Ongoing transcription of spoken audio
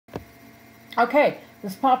Okay,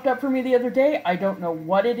 this popped up for me the other day. I don't know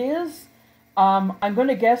what it is. I'm going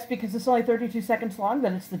to guess because it's only 32 seconds long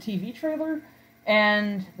that it's the TV trailer,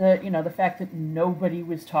 and the fact that nobody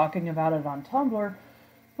was talking about it on Tumblr.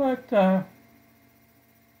 But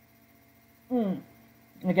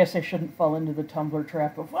I guess I shouldn't fall into the Tumblr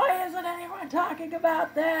trap of why isn't anyone talking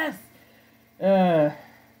about this?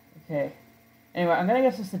 Okay. Anyway, I'm gonna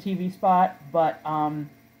guess it's the TV spot, but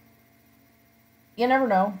you never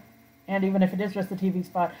know. And even if it is just the TV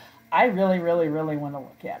spot, I really, really, really want to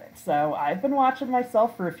look at it. So I've been watching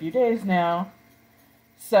myself for a few days now.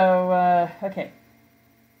 So okay,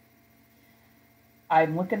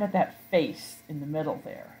 I'm looking at that face in the middle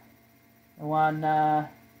there, the one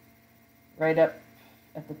right up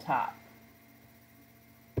at the top.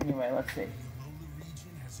 Anyway, let's see.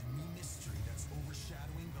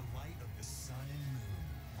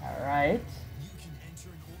 All right. You can enter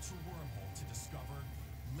an ultra wormhole to discover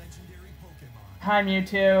legendary Pokémon. Hi,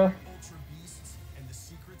 Mewtwo. Ultra beasts and the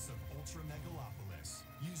secrets of Ultra Megalopolis.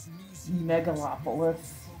 Use Megalopolis.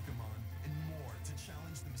 Pokémon and more to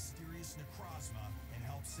challenge the mysterious Necrozma and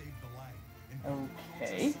help save the light.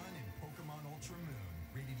 Okay. Pokemon Ultra Moon.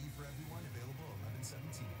 Rated E for everyone. Available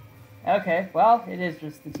 11/17. Okay, well, it is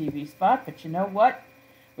just the TV spot, but you know what?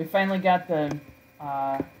 We finally got the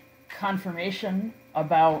confirmation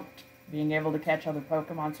about being able to catch other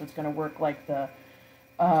Pokemon, so it's going to work like the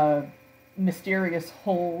mysterious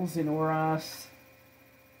holes in Oros.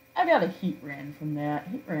 I got a Heatran from that.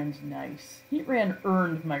 Heatran's nice. Heatran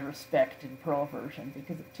earned my respect in Pearl version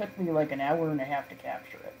because it took me like an hour and a half to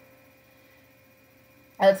capture it.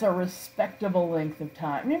 That's a respectable length of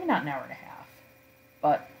time. Maybe not an hour and a half,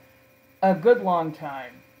 but a good long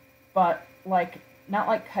time. But not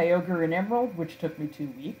like Kyogre and Emerald, which took me 2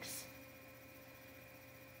 weeks.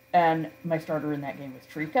 And my starter in that game was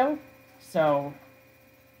Trico. So,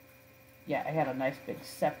 yeah, I had a nice big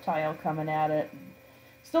Sceptile coming at it. And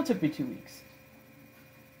still took me 2 weeks.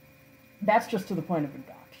 That's just to the point of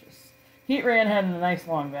obnoxious. Heatran had a nice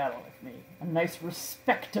long battle with me. A nice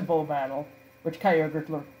respectable battle, which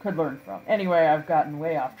Kyogre could learn from. Anyway, I've gotten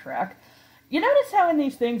way off track. You notice how in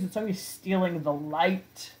these things it's always stealing the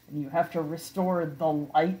light, and you have to restore the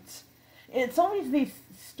light? It's always these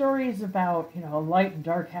stories about, light and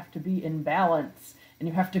dark have to be in balance, and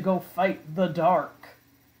you have to go fight the dark.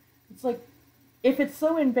 It's like, if it's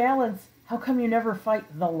so in balance, how come you never fight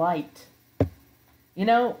the light?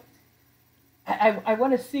 I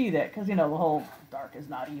want to see that, because, the whole dark is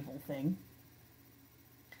not evil thing.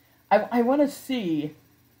 I want to see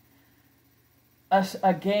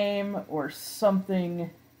a game or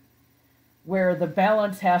something where the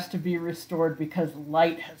balance has to be restored because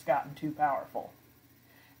light has gotten too powerful.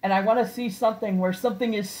 And I want to see something where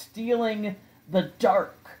something is stealing the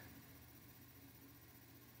dark.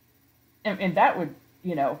 And that would,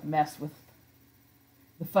 mess with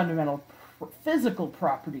the fundamental physical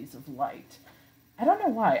properties of light. I don't know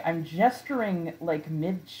why. I'm gesturing like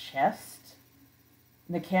mid-chest,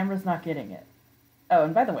 and the camera's not getting it. Oh,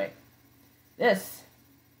 and by the way, this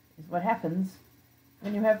is what happens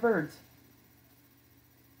when you have birds.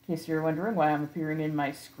 In case you're wondering why I'm appearing in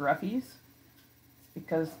my scruffies, it's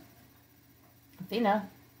because Athena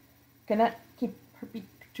cannot keep her beak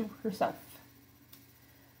to herself.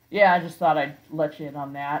 Yeah, I just thought I'd let you in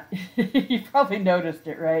on that. You probably noticed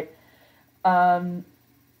it, right?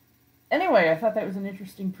 Anyway, I thought that was an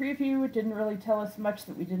interesting preview. It didn't really tell us much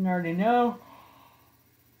that we didn't already know.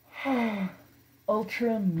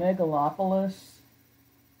 Ultra Megalopolis?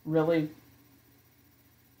 Really?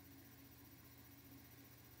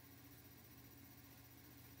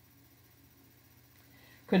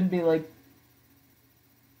 Couldn't be like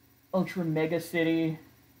Ultra Mega City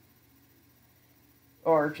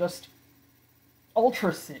or just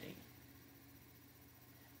Ultra City.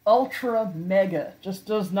 Ultra Mega just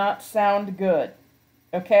does not sound good.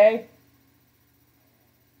 Okay?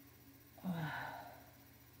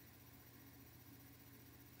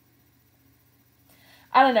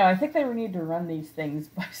 I don't know. I think they need to run these things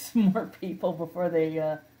by some more people before they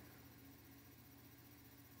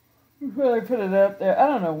put it up there. I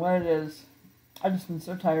don't know what it is. I've just been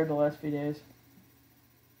so tired the last few days.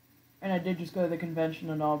 And I did just go to the convention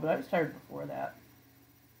and all, but I was tired before that.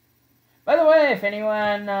 By the way, if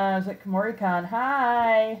anyone is at KomoriCon,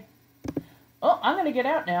 hi! Oh, I'm going to get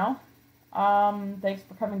out now. Thanks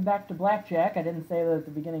for coming back to Blackjack. I didn't say that at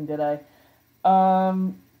the beginning, did I?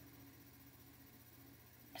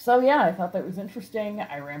 So yeah, I thought that was interesting.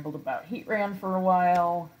 I rambled about Heatran for a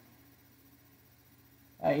while.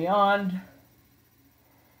 I yawned.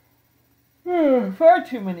 Far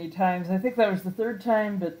too many times. I think that was the third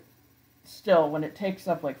time, but still, when it takes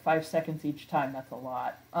up like 5 seconds each time, that's a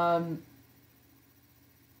lot.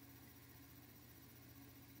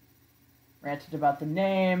 Ranted about the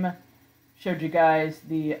name. Showed you guys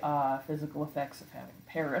the physical effects of having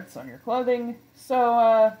parrots on your clothing.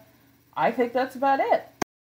 So, I think that's about it.